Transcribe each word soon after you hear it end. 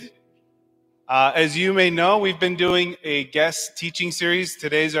As you may know, we've been doing a guest teaching series.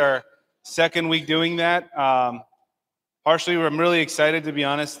 Today's our second week doing that. Partially, I'm really excited, to be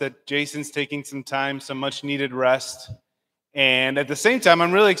honest, that Jason's taking some time, some much needed rest. And at the same time,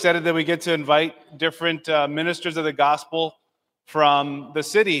 I'm really excited that we get to invite different ministers of the gospel from the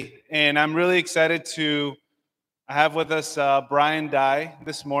city. And I'm really excited to have with us Brian Dye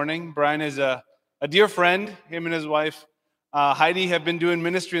this morning. Brian is a dear friend. Him and his wife, Heidi, have been doing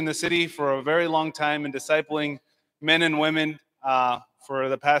ministry in the city for a very long time and discipling men and women for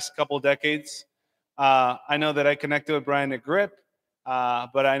the past couple decades. I know that I connected with Brian at GRIP,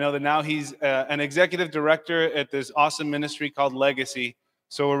 but I know that now he's an executive director at this awesome ministry called Legacy.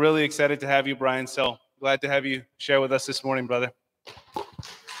 So we're really excited to have you, Brian. So glad to have you share with us this morning, brother.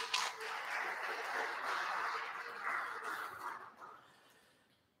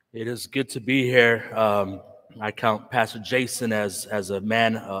 It is good to be here. I count Pastor Jason as a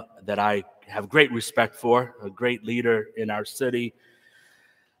man that I have great respect for, a great leader in our city.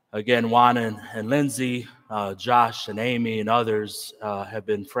 Again, Juan and Lindsay, Josh and Amy and others have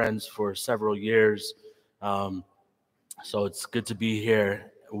been friends for several years. So it's good to be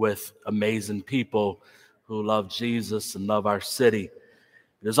here with amazing people who love Jesus and love our city.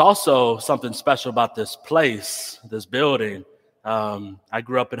 There's also something special about this place, this building. I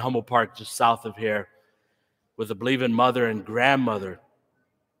grew up in Humboldt Park, just south of here, with a believing mother and grandmother.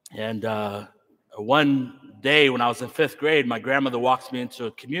 And one day when I was in fifth grade, my grandmother walks me into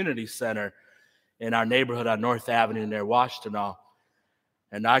a community center in our neighborhood on North Avenue near Washtenaw.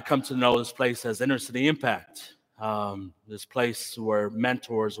 And I come to know this place as Inner City Impact, this place where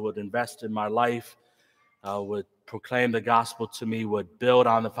mentors would invest in my life, would proclaim the gospel to me, would build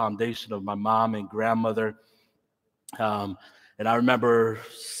on the foundation of my mom and grandmother. And I remember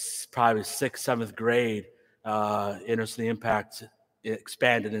probably 6th, 7th grade, Inner City Impact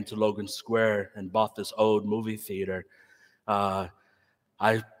expanded into Logan Square and bought this old movie theater. I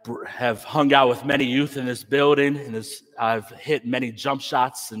have hung out with many youth in this building, and I've hit many jump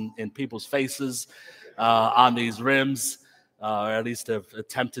shots in people's faces on these rims, or at least have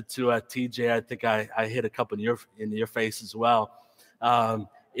attempted to at TJ. I think I hit a couple in your face as well.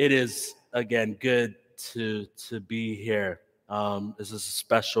 It is, again, good to be here. This is a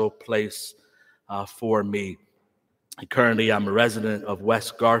special place for me. Currently, I'm a resident of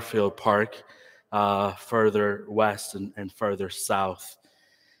West Garfield Park, further west and further south.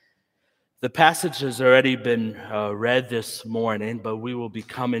 The passage has already been read this morning, but we will be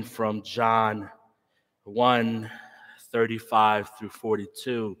coming from John 1:35 through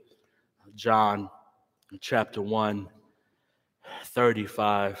 42. John chapter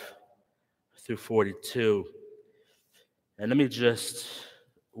 1:35 through 42. And let me just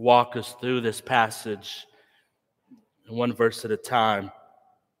walk us through this passage one verse at a time.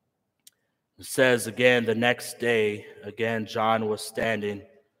 It says, again, the next day, again, John was standing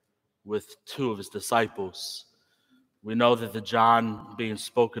with two of his disciples. We know that the John being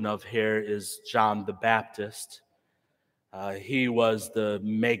spoken of here is John the Baptist. He was the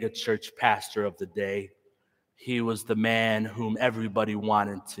mega church pastor of the day. He was the man whom everybody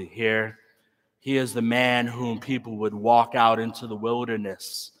wanted to hear. He is the man whom people would walk out into the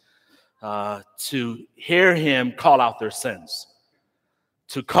wilderness to hear him call out their sins,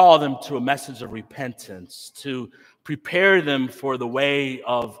 to call them to a message of repentance, to prepare them for the way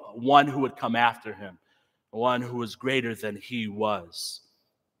of one who would come after him, one who was greater than he was.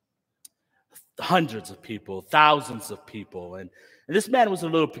 Hundreds of people, thousands of people. And this man was a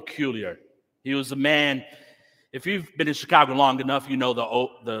little peculiar. He was a man, if you've been in Chicago long enough, you know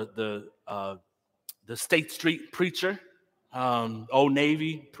the State Street preacher, Old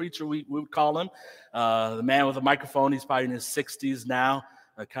Navy preacher, we would call him. The man with a microphone, he's probably in his 60s now,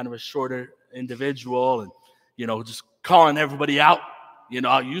 kind of a shorter individual, and, just calling everybody out.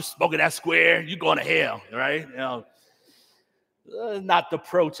 You smoking that square, you going to hell, right? Not the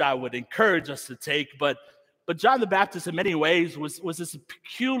approach I would encourage us to take, but John the Baptist in many ways was this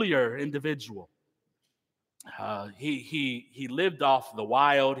peculiar individual. He lived off the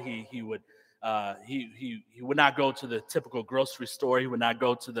wild. He would not go to the typical grocery store. He would not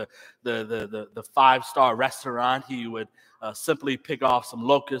go to the 5-star restaurant. He would simply pick off some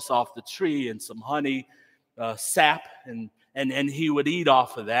locusts off the tree and some honey, sap, and he would eat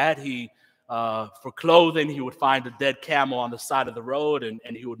off of that. For clothing, he would find a dead camel on the side of the road,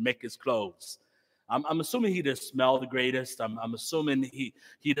 and he would make his clothes. I'm assuming he didn't smell the greatest. I'm assuming he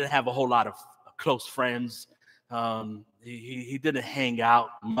didn't have a whole lot of close friends. He didn't hang out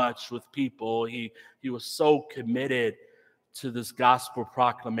much with people. He was so committed to this gospel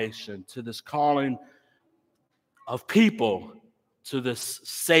proclamation, to this calling of people to this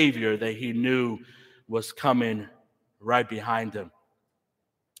Savior that he knew was coming right behind him.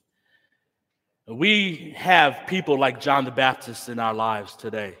 We have people like John the Baptist in our lives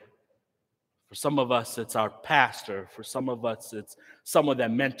today. For some of us, it's our pastor. For some of us, it's someone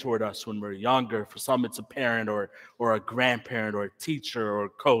that mentored us when we were younger. For some, it's a parent or a grandparent or a teacher or a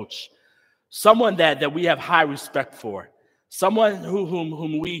coach. Someone that we have high respect for. Someone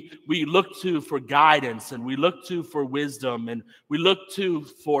whom we look to for guidance, and we look to for wisdom, and we look to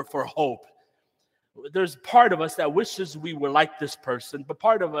for hope. There's part of us that wishes we were like this person, but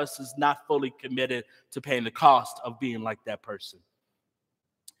part of us is not fully committed to paying the cost of being like that person.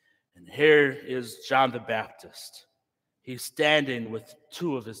 And here is John the Baptist. He's standing with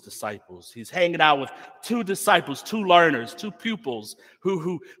two of his disciples. He's hanging out with two disciples, two learners, two pupils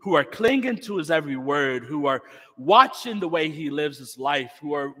who are clinging to his every word, who are watching the way he lives his life,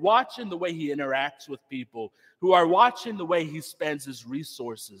 who are watching the way he interacts with people, who are watching the way he spends his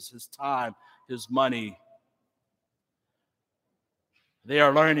resources, his time, his money. They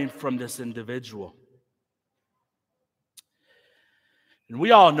are learning from this individual. And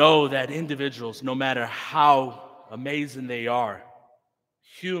we all know that individuals, no matter how amazing they are,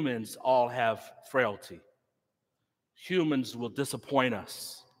 humans all have frailty. Humans will disappoint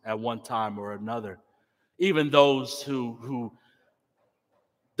us at one time or another, even those who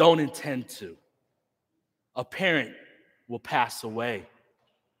don't intend to. A parent will pass away.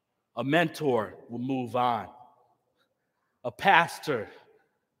 A mentor will move on. A pastor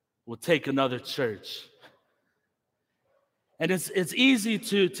will take another church. And it's easy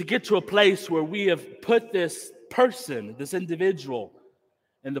to get to a place where we have put this person, this individual,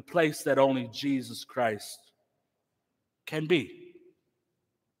 in the place that only Jesus Christ can be.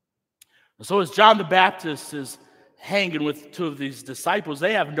 And so as John the Baptist is hanging with two of these disciples,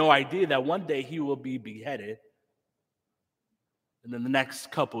 they have no idea that one day he will be beheaded. And in the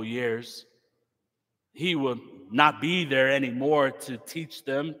next couple years, he will not be there anymore to teach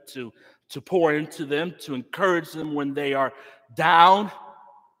them, to pour into them, to encourage them when they are down,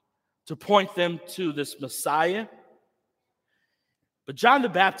 to point them to this Messiah. But John the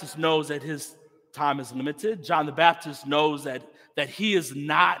Baptist knows that his time is limited. John the Baptist knows that he is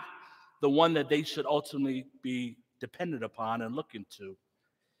not the one that they should ultimately be dependent upon and looking to.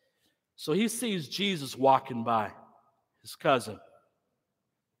 So he sees Jesus walking by, his cousin,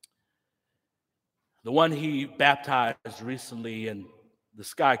 the one he baptized recently, and the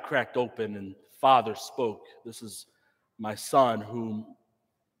sky cracked open and Father spoke. This is my son whom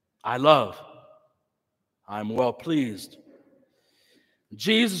I love. I'm well pleased.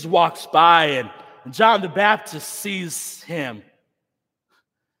 Jesus walks by, and John the Baptist sees him.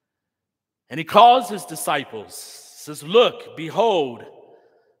 And he calls his disciples, says, "Look, behold,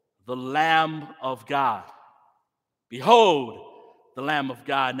 the Lamb of God. Behold, the Lamb of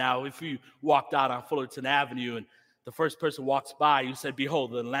God." Now, if you walked out on Fullerton Avenue and the first person walks by, you said,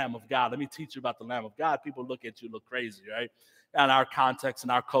 "Behold, the Lamb of God." Let me teach you about the Lamb of God. People look at you, look crazy, right? In our context, in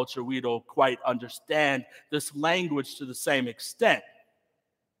our culture, we don't quite understand this language to the same extent.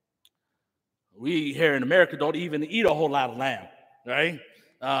 We here in America don't even eat a whole lot of lamb, right?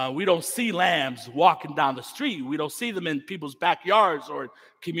 We don't see lambs walking down the street. We don't see them in people's backyards or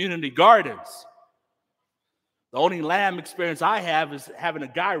community gardens. The only lamb experience I have is having a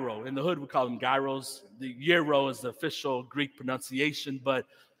gyro. In the hood, we call them gyros. The gyro is the official Greek pronunciation, but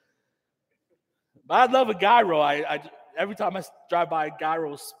I love a gyro. Every time I drive by a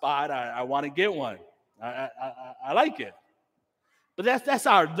gyro spot, I want to get one. I like it. But that's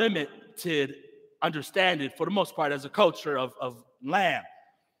our limited understanding, for the most part, as a culture of lamb.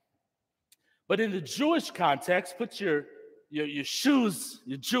 But in the Jewish context, put your shoes,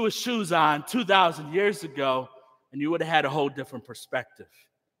 your Jewish shoes on 2,000 years ago, and you would have had a whole different perspective.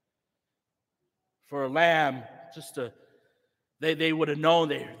 For a lamb, they would have known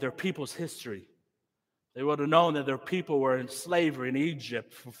their people's history. They would have known that their people were in slavery in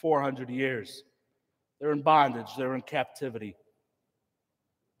Egypt for 400 years. They're in bondage. They're in captivity.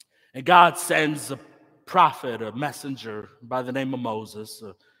 And God sends a prophet, a messenger by the name of Moses,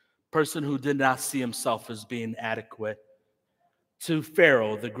 a person who did not see himself as being adequate, to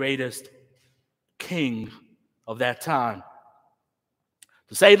Pharaoh, the greatest king of that time,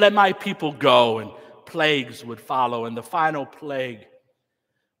 to say, "Let my people go," and plagues would follow. And the final plague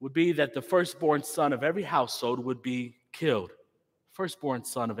would be that the firstborn son of every household would be killed. Firstborn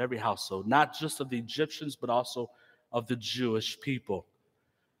son of every household, not just of the Egyptians, but also of the Jewish people.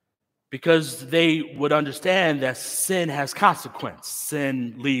 Because they would understand that sin has consequence.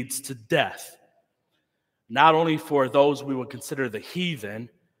 Sin leads to death. Not only for those we would consider the heathen,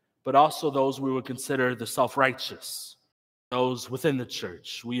 but also those we would consider the self-righteous. those within the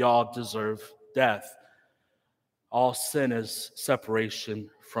church. We all deserve death. All sin is separation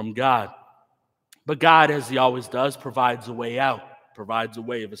from God. But God, as he always does, provides a way out, provides a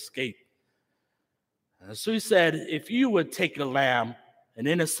way of escape. So he said, if you would take a lamb, an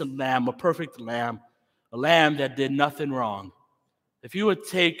innocent lamb, a perfect lamb, a lamb that did nothing wrong, if you would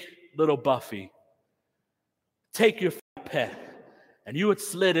take little Buffy, take your pet, and you would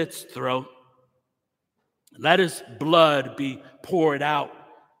slit its throat, let his blood be poured out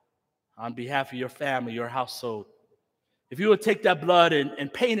on behalf of your family, your household. If you would take that blood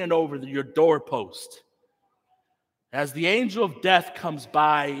and paint it over your doorpost, as the angel of death comes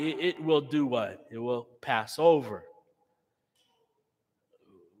by, it will do what? It will pass over.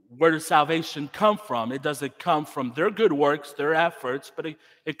 Where does salvation come from? It doesn't come from their good works, their efforts, but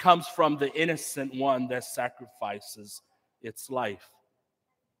it comes from the innocent one that sacrifices its life.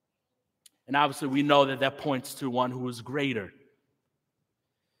 And obviously we know that that points to one who is greater.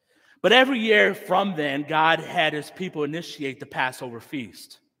 But every year from then, God had his people initiate the Passover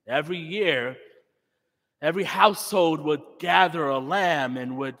feast. Every year, every household would gather a lamb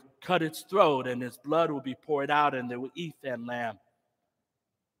and would cut its throat, and its blood would be poured out, and they would eat that lamb.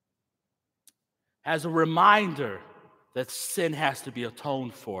 As a reminder that sin has to be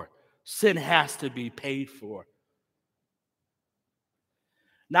atoned for. Sin has to be paid for.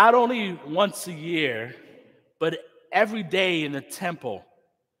 Not only once a year, but every day in the temple.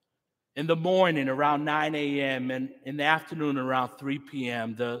 In the morning around 9 a.m. and in the afternoon around 3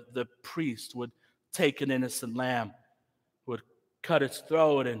 p.m., the priest would take an innocent lamb, would cut its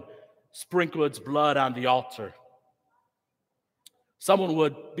throat and sprinkle its blood on the altar. Someone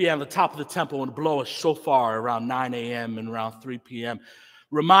would be on the top of the temple and blow a shofar around 9 a.m. and around 3 p.m.,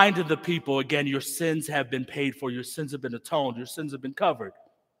 reminding the people, again, your sins have been paid for, your sins have been atoned, your sins have been covered.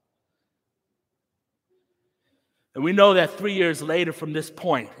 And we know that 3 years later from this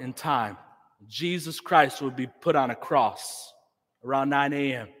point in time, Jesus Christ would be put on a cross around 9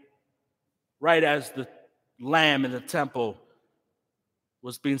 a.m., right as the lamb in the temple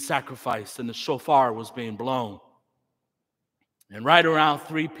was being sacrificed and the shofar was being blown. And right around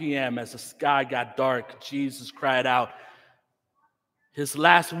 3 p.m., as the sky got dark, Jesus cried out his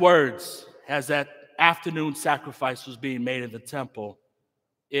last words as that afternoon sacrifice was being made in the temple.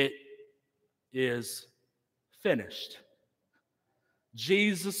 It is finished.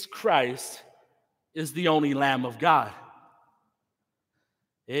 Jesus Christ is the only Lamb of God.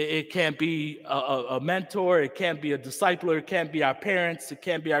 It can't be a mentor, it can't be a discipler, it can't be our parents, it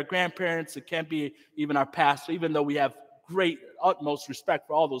can't be our grandparents, it can't be even our pastor, even though we have great, utmost respect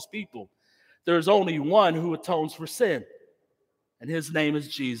for all those people. There's only one who atones for sin, and his name is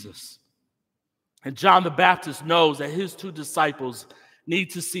Jesus. And John the Baptist knows that his two disciples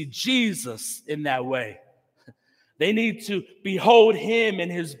need to see Jesus in that way. They need to behold him in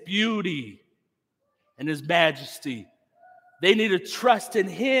his beauty and his majesty. They need to trust in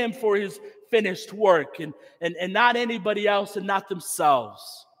him for his finished work and not anybody else and not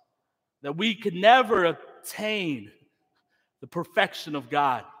themselves. That we could never attain the perfection of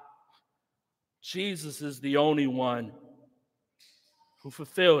God. Jesus is the only one who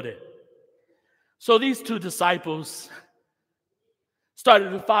fulfilled it. So these two disciples started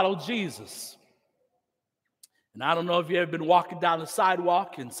to follow Jesus. And I don't know if you've ever been walking down the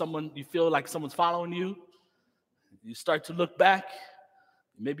sidewalk and you feel like someone's following you. You start to look back.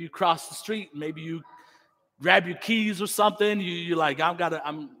 Maybe you cross the street. Maybe you grab your keys or something. You're like,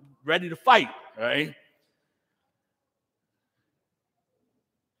 I'm ready to fight, right?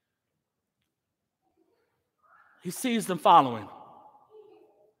 He sees them following.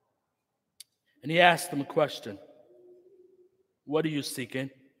 And he asks them a question. What are you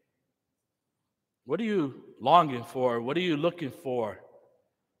seeking? What are you longing for? What are you looking for?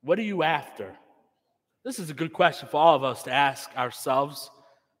 What are you after? This is a good question for all of us to ask ourselves.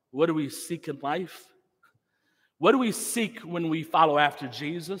 What do we seek in life? What do we seek when we follow after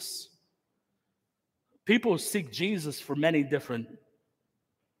Jesus? People seek Jesus for many different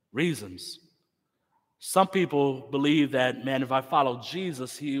reasons. Some people believe that, man, if I follow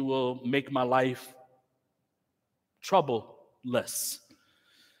Jesus, he will make my life troubleless.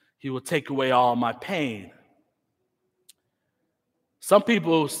 He will take away all my pain. Some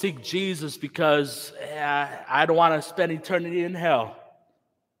people seek Jesus because I don't want to spend eternity in hell.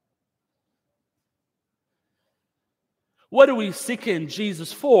 What are we seeking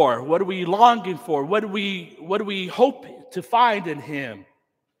Jesus for? What are we longing for? What do we hope to find in him?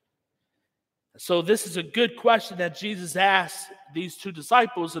 So this is a good question that Jesus asked these two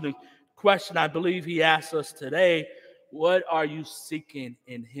disciples, and a question I believe he asks us today. What are you seeking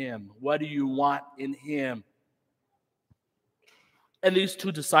in him? What do you want in him? And these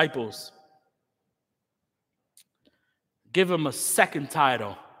two disciples give him a second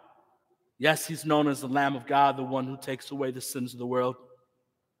title. Yes, he's known as the Lamb of God, the one who takes away the sins of the world.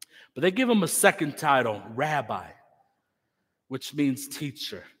 But they give him a second title, Rabbi, which means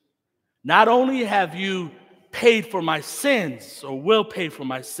teacher. Not only have you paid for my sins or will pay for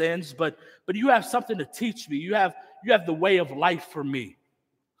my sins, but you have something to teach me. You have the way of life for me.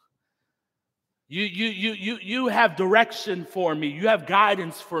 You have direction for me. You have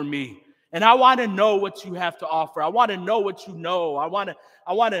guidance for me. And I want to know what you have to offer. I want to know what you know. I want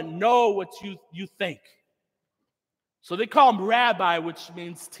to know what you think. So they call him Rabbi, which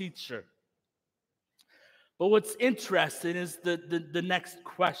means teacher. But what's interesting is the next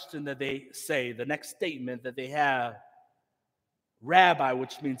question that they say, the next statement that they have. Rabbi,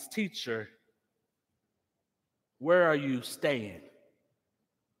 which means teacher, where are you staying?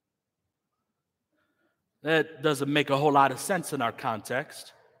 That doesn't make a whole lot of sense in our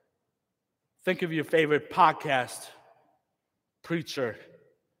context. Think of your favorite podcast preacher,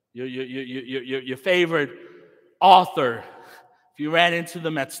 your favorite author. If you ran into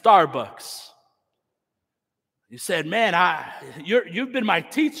them at Starbucks, you said, "Man, you've been my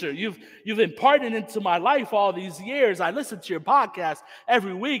teacher. You've imparted into my life all these years. I listen to your podcast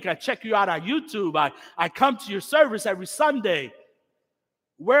every week. I check you out on YouTube. I come to your service every Sunday.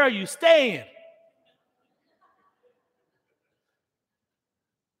 Where are you staying?"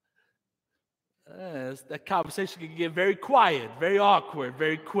 That conversation can get very quiet, very awkward,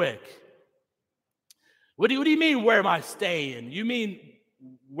 very quick. What do you mean, where am I staying? You mean,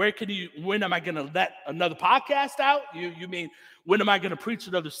 when am I going to let another podcast out? You mean, when am I going to preach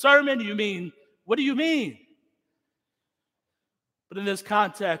another sermon? You mean, what do you mean? But in this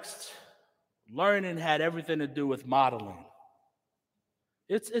context, learning had everything to do with modeling.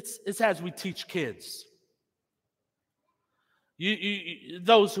 It's as we teach kids.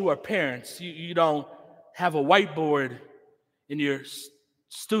 Those who are parents, you don't have a whiteboard in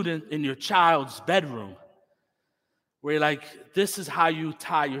your child's bedroom where you're like, this is how you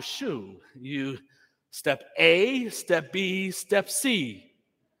tie your shoe. You step A, step B, step C.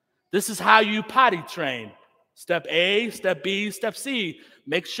 This is how you potty train. Step A, step B, step C.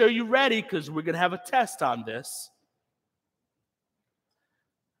 Make sure you're ready because we're going to have a test on this.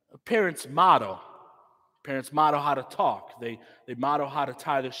 Parents model. Parents model how to talk. They model how to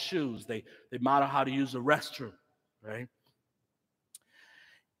tie their shoes. They model how to use the restroom, right?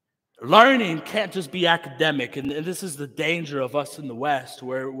 Learning can't just be academic, and this is the danger of us in the West,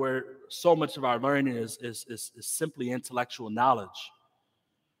 where so much of our learning is simply intellectual knowledge.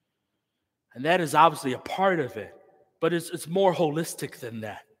 And that is obviously a part of it, but it's more holistic than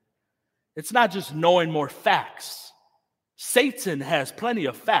that. It's not just knowing more facts. Satan has plenty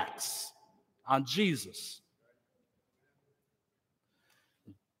of facts on Jesus.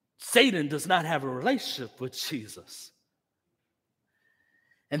 Satan does not have a relationship with Jesus.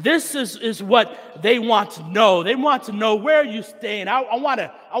 And this is what they want to know. They want to know, where are you staying? I want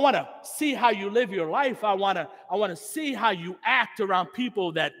to see how you live your life. I want to see how you act around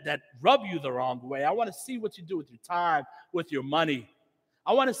people that rub you the wrong way. I want to see what you do with your time, with your money.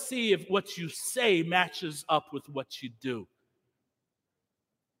 I want to see if what you say matches up with what you do.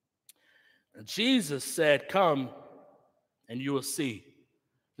 And Jesus said, "Come and you will see."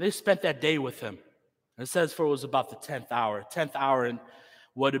 They spent that day with him. It says for it was about the 10th hour. 10th hour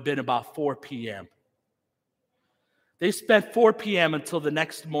would have been about 4 p.m. They spent 4 p.m. until the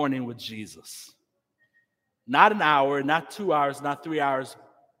next morning with Jesus. Not an hour, not 2 hours, not 3 hours,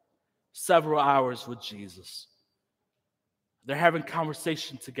 several hours with Jesus. They're having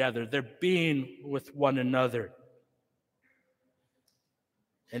conversation together. They're being with one another.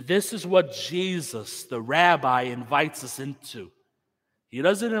 And this is what Jesus, the rabbi, invites us into. He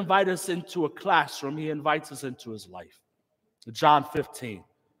doesn't invite us into a classroom. He invites us into his life. John 15,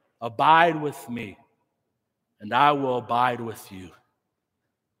 abide with me, and I will abide with you.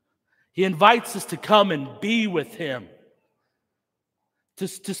 He invites us to come and be with him, to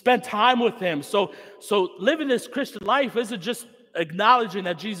spend time with him. So living this Christian life isn't just acknowledging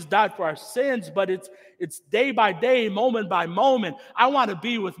that Jesus died for our sins, but it's day by day, moment by moment. I want to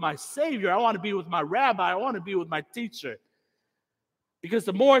be with my Savior. I want to be with my rabbi. I want to be with my teacher. Because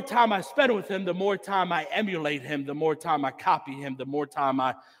the more time I spend with him, the more time I emulate him, the more time I copy him, the more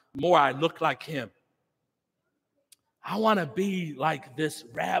I look like him. I want to be like this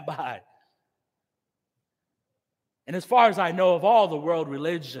rabbi. And as far as I know, of all the world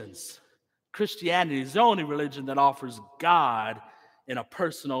religions, Christianity is the only religion that offers God in a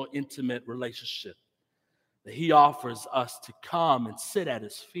personal, intimate relationship. That he offers us to come and sit at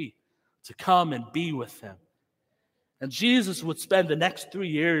his feet, to come and be with him. And Jesus would spend the next 3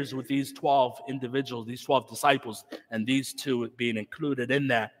 years with these 12 individuals, these 12 disciples, and these two being included in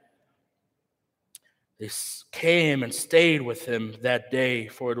that. They came and stayed with him that day,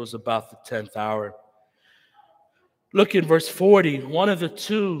 for it was about the 10th hour. Look in verse 40. One of the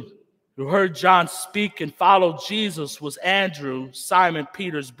two who heard John speak and followed Jesus was Andrew, Simon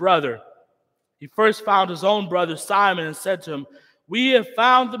Peter's brother. He first found his own brother Simon and said to him, "We have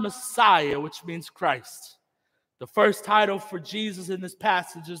found the Messiah," which means Christ. The first title for Jesus in this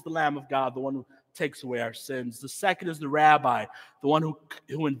passage is the Lamb of God, the one who takes away our sins. The second is the Rabbi, the one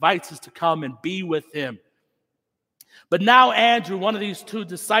who invites us to come and be with him. But now Andrew, one of these two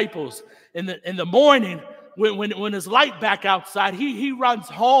disciples, in the morning, when his light back outside, he runs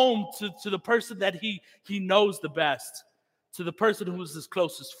home to the person that he knows the best, to the person who is his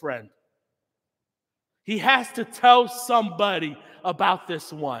closest friend. He has to tell somebody about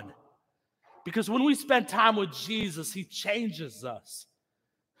this one. Because when we spend time with Jesus, he changes us.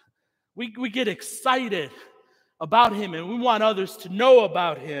 We get excited about him, and we want others to know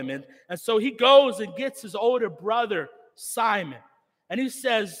about him. And so he goes and gets his older brother, Simon. And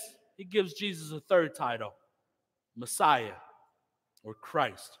he gives Jesus a third title, Messiah, or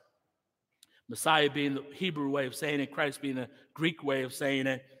Christ. Messiah being the Hebrew way of saying it, Christ being the Greek way of saying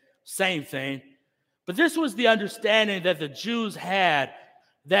it, same thing. But this was the understanding that the Jews had,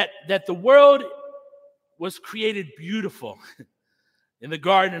 that the world was created beautiful in the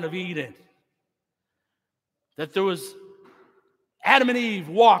Garden of Eden. That there was Adam and Eve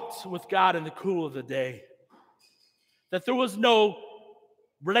walked with God in the cool of the day. That there was no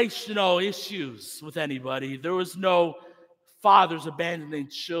relational issues with anybody. There was no fathers abandoning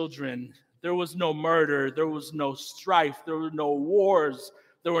children. There was no murder. There was no strife. There were no wars.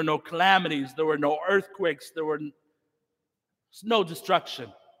 There were no calamities. There were no earthquakes. There was no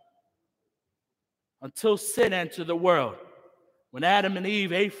destruction. Until sin entered the world. When Adam and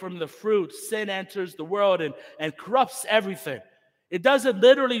Eve ate from the fruit, sin enters the world and corrupts everything. It doesn't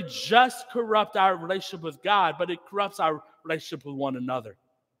literally just corrupt our relationship with God, but it corrupts our relationship with one another.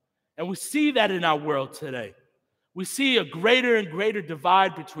 And we see that in our world today. We see a greater and greater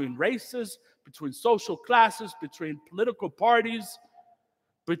divide between races, between social classes, between political parties,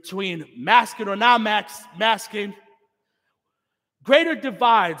 between masking or non-masking. Greater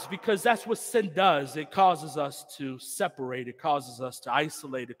divides, because that's what sin does. It causes us to separate. It causes us to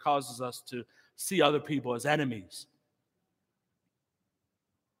isolate. It causes us to see other people as enemies.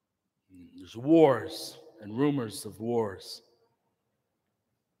 There's wars and rumors of wars.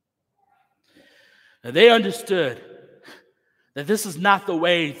 And they understood that this is not the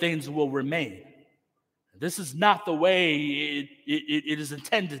way things will remain. This is not the way it is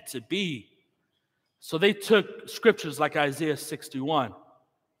intended to be. So they took scriptures like Isaiah 61.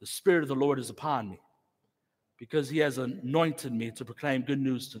 The Spirit of the Lord is upon me, because he has anointed me to proclaim good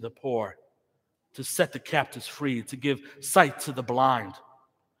news to the poor, to set the captives free, to give sight to the blind.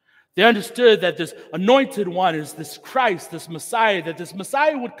 They understood that this anointed one is this Christ, this Messiah, that this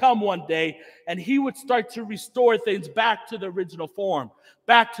Messiah would come one day and he would start to restore things back to the original form,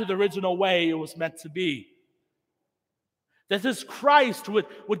 back to the original way it was meant to be. That this Christ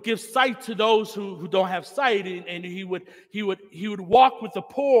would give sight to those who don't have sight, and he would walk with the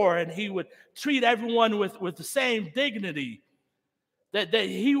poor, and he would treat everyone with the same dignity. That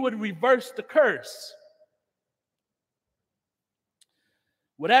he would reverse the curse.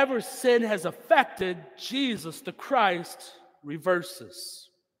 Whatever sin has affected, Jesus, the Christ, reverses.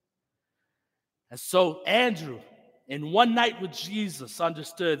 And so Andrew, in one night with Jesus,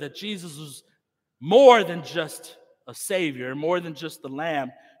 understood that Jesus was more than just a savior, more than just the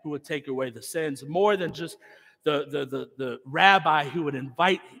lamb who would take away the sins, more than just the rabbi who would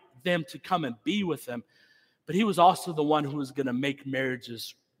invite them to come and be with him, but he was also the one who was going to make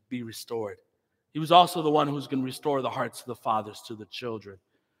marriages be restored. He was also the one who was going to restore the hearts of the fathers to the children.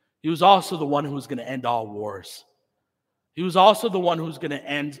 He was also the one who was going to end all wars. He was also the one who was going to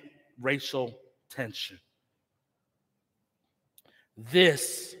end racial tension.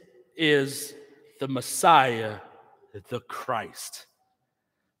 This is the Messiah, the Christ,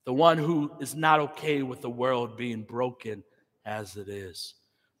 the one who is not okay with the world being broken as it is,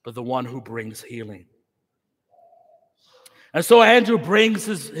 but the one who brings healing. And so Andrew brings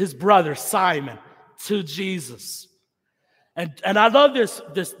his brother Simon to Jesus. And I love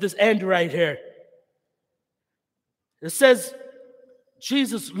this end right here. It says,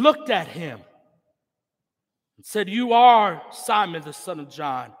 Jesus looked at him and said, "You are Simon, the son of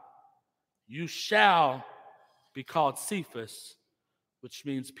John. You shall be called Cephas," which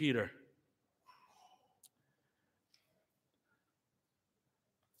means Peter.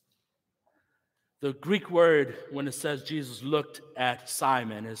 The Greek word, when it says Jesus looked at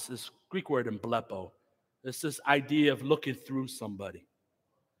Simon, is this Greek word emblepo. It's this idea of looking through somebody.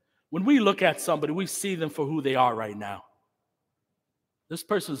 When we look at somebody, we see them for who they are right now. This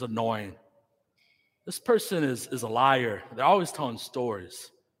person is annoying. This person is a liar. They're always telling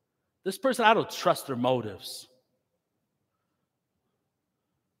stories. This person, I don't trust their motives.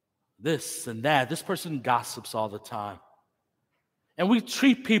 This and that. This person gossips all the time. And we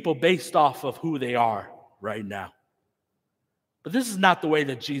treat people based off of who they are right now. But this is not the way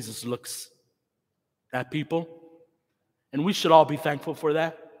that Jesus looks at people. And we should all be thankful for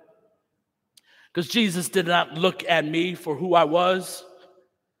that. Because Jesus did not look at me for who I was.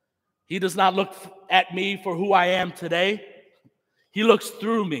 He does not look at me for who I am today. He looks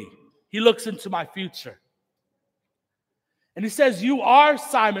through me. He looks into my future. And he says, you are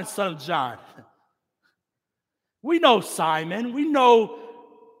Simon, son of John. We know Simon. We know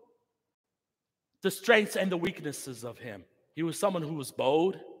the strengths and the weaknesses of him. He was someone who was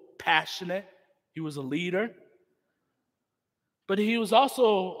bold, passionate. He was a leader. But he was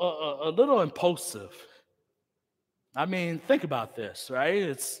also a little impulsive. I mean, think about this, right?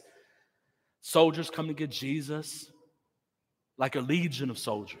 It's soldiers come to get Jesus, like a legion of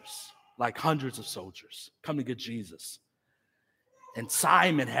soldiers, like hundreds of soldiers come to get Jesus. And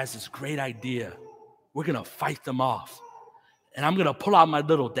Simon has this great idea. We're going to fight them off. And I'm going to pull out my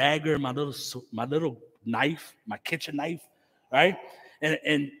little dagger, my little knife, my kitchen knife, right?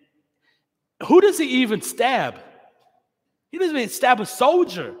 And who does he even stab? He doesn't even stab a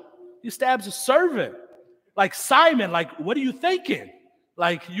soldier. He stabs a servant. Like, Simon, like, what are you thinking?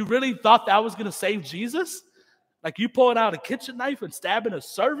 Like, you really thought that was going to save Jesus? Like, you pulling out a kitchen knife and stabbing a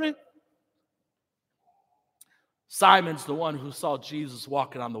servant? Simon's the one who saw Jesus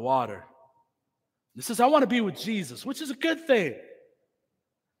walking on the water. He says, I want to be with Jesus, which is a good thing.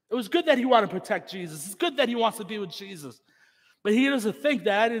 It was good that he wanted to protect Jesus. It's good that he wants to be with Jesus. But he doesn't think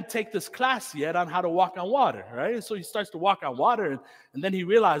that I didn't take this class yet on how to walk on water, right? And so he starts to walk on water, and then he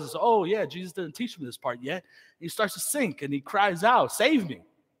realizes, oh, yeah, Jesus didn't teach me this part yet. He starts to sink, and he cries out, save me.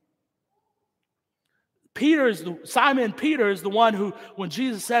 Simon Peter is the one who, when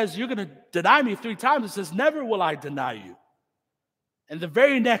Jesus says, you're going to deny me 3 times, he says, never will I deny you. And the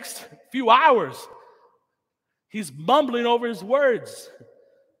very next few hours, he's mumbling over his words.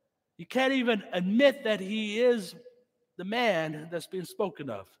 He can't even admit that he is the man that's being spoken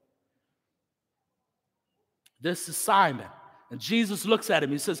of. This is Simon. And Jesus looks at him.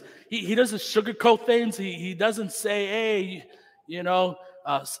 He says, he doesn't sugarcoat things. He doesn't say, hey,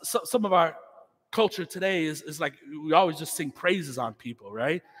 some of our culture today is like we always just sing praises on people,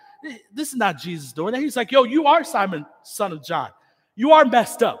 right? This is not Jesus doing that. He's like, yo, you are Simon, son of John. You are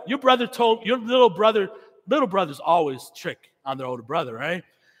messed up. Your little brothers always trick on their older brother, right?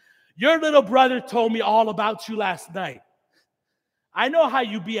 Your little brother told me all about you last night. I know how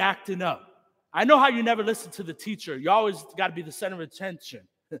you be acting up. I know how you never listen to the teacher. You always got to be the center of attention.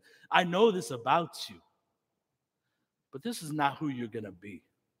 I know this about you. But this is not who you're going to be.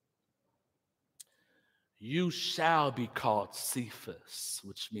 You shall be called Cephas,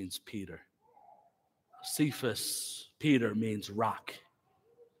 which means Peter. Cephas, Peter, means rock.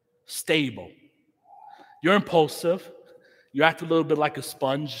 Stable. You're impulsive. You act a little bit like a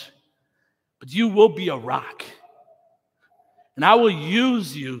sponge. But you will be a rock. And I will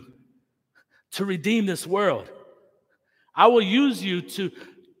use you to redeem this world. I will use you to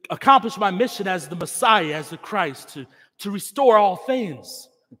accomplish my mission as the Messiah, as the Christ, to restore all things.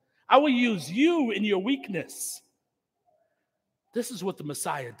 I will use you in your weakness. This is what the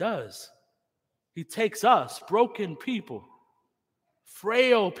Messiah does. He takes us, broken people,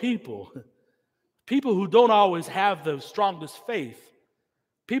 frail people, people who don't always have the strongest faith,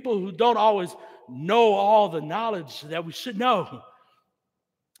 people who don't always know all the knowledge that we should know,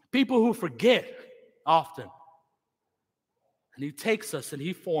 people who forget often. And he takes us and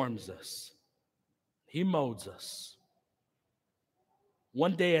he forms us. He molds us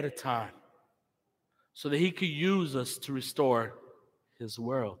one day at a time so that he could use us to restore his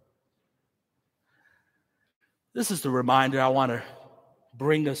world. This is the reminder I want to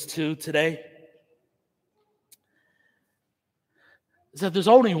bring us to today. Is that there's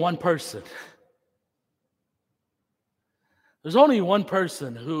only one person. There's only one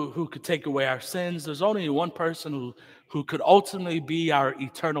person who could take away our sins. There's only one person who could ultimately be our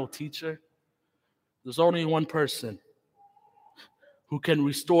eternal teacher. There's only one person who can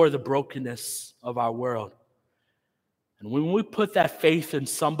restore the brokenness of our world. And when we put that faith in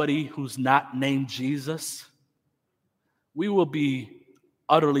somebody who's not named Jesus, we will be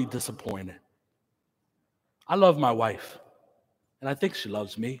utterly disappointed. I love my wife, and I think she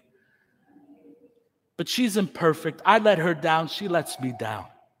loves me. But she's imperfect. I let her down. She lets me down,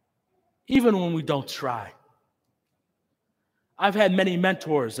 even when we don't try. I've had many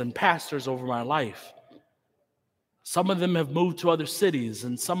mentors and pastors over my life. Some of them have moved to other cities,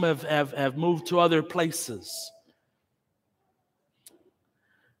 and some have moved to other places.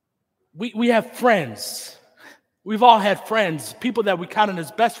 We have friends. We've all had friends, people that we counted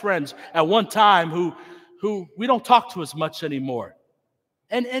as best friends at one time who we don't talk to as much anymore.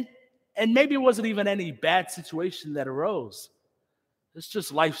 And maybe it wasn't even any bad situation that arose. It's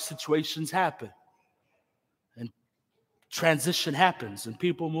just life situations happen. And transition happens and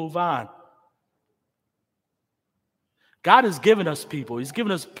people move on. God has given us people. He's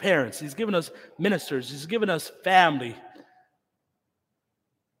given us parents. He's given us ministers. He's given us family.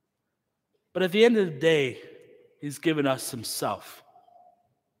 But at the end of the day, He's given us Himself.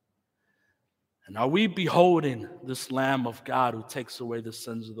 And are we beholding this Lamb of God who takes away the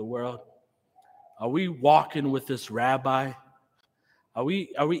sins of the world? Are we walking with this rabbi? Are we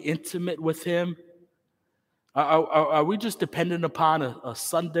intimate with Him? Are we just dependent upon a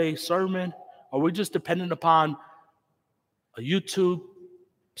Sunday sermon? Are we just dependent upon a YouTube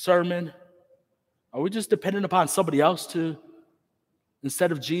sermon? Are we just dependent upon somebody else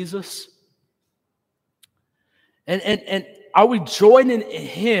instead of Jesus? And are we joining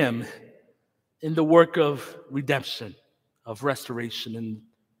Him in the work of redemption, of restoration in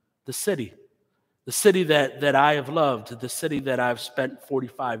the city that I have loved, the city that I've spent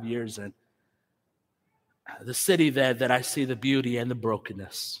 45 years in, the city that I see the beauty and the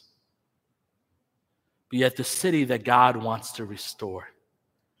brokenness, but yet the city that God wants to restore,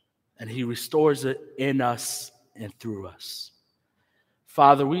 and He restores it in us and through us.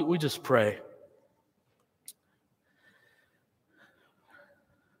 Father, we just pray.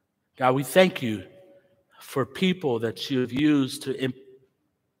 God, we thank You for people that You have used to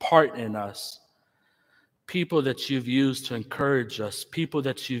impart in us, people that You've used to encourage us, people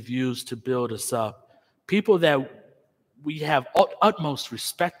that You've used to build us up, people that we have utmost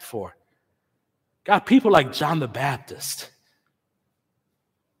respect for. God, people like John the Baptist,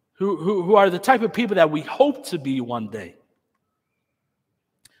 who are the type of people that we hope to be one day.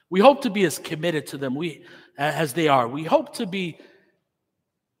 We hope to be as committed to them as they are. We hope to be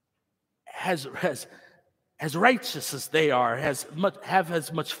as righteous as they are, have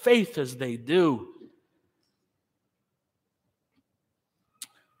as much faith as they do.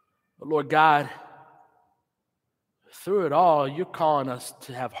 But Lord God, through it all, You're calling us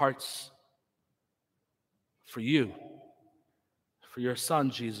to have hearts for You, for Your Son,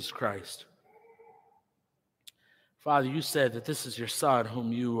 Jesus Christ. Father, You said that this is Your Son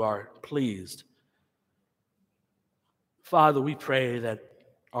whom You are pleased. Father, we pray that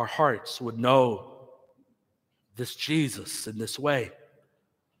our hearts would know this Jesus in this way.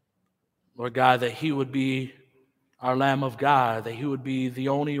 Lord God, that He would be our Lamb of God, that He would be the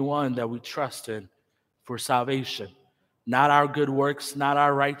only one that we trust in for salvation. Not our good works, not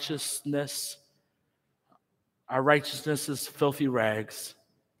our righteousness. Our righteousness is filthy rags.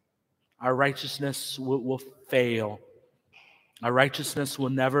 Our righteousness will fail. Our righteousness will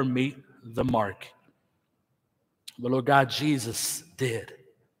never meet the mark. But Lord God, Jesus did.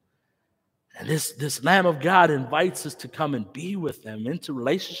 And this Lamb of God invites us to come and be with Him, into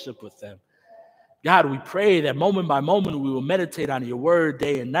relationship with Him. God, we pray that moment by moment we will meditate on Your word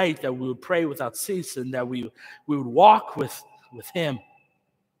day and night, that we would pray without ceasing, that we would walk with Him.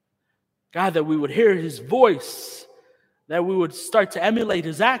 God, that we would hear His voice, that we would start to emulate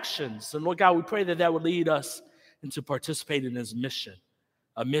His actions. And Lord God, we pray that would lead us into participating in His mission,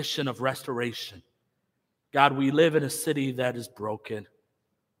 a mission of restoration. God, we live in a city that is broken.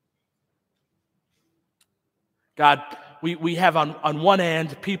 God, we have on one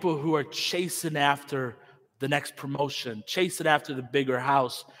hand people who are chasing after the next promotion, chasing after the bigger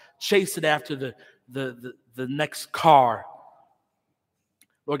house, chasing after the next car.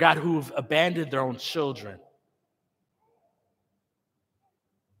 Lord God, who have abandoned their own children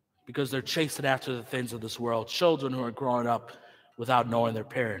because they're chasing after the things of this world. Children who are growing up without knowing their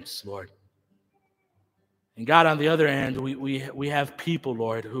parents, Lord. And God, on the other hand, we have people,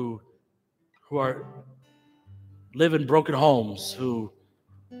 Lord, who are live in broken homes, who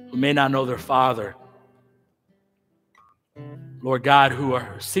may not know their Father. Lord God, who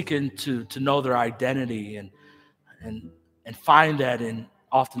are seeking to know their identity and find that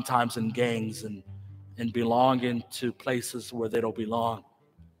oftentimes in gangs and belonging to places where they don't belong.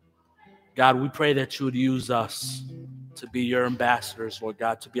 God, we pray that You would use us to be Your ambassadors, Lord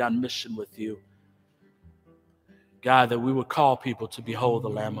God, to be on mission with You. God, that we would call people to behold the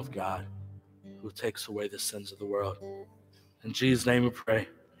Lamb of God who takes away the sins of the world. In Jesus' name we pray.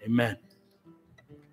 Amen.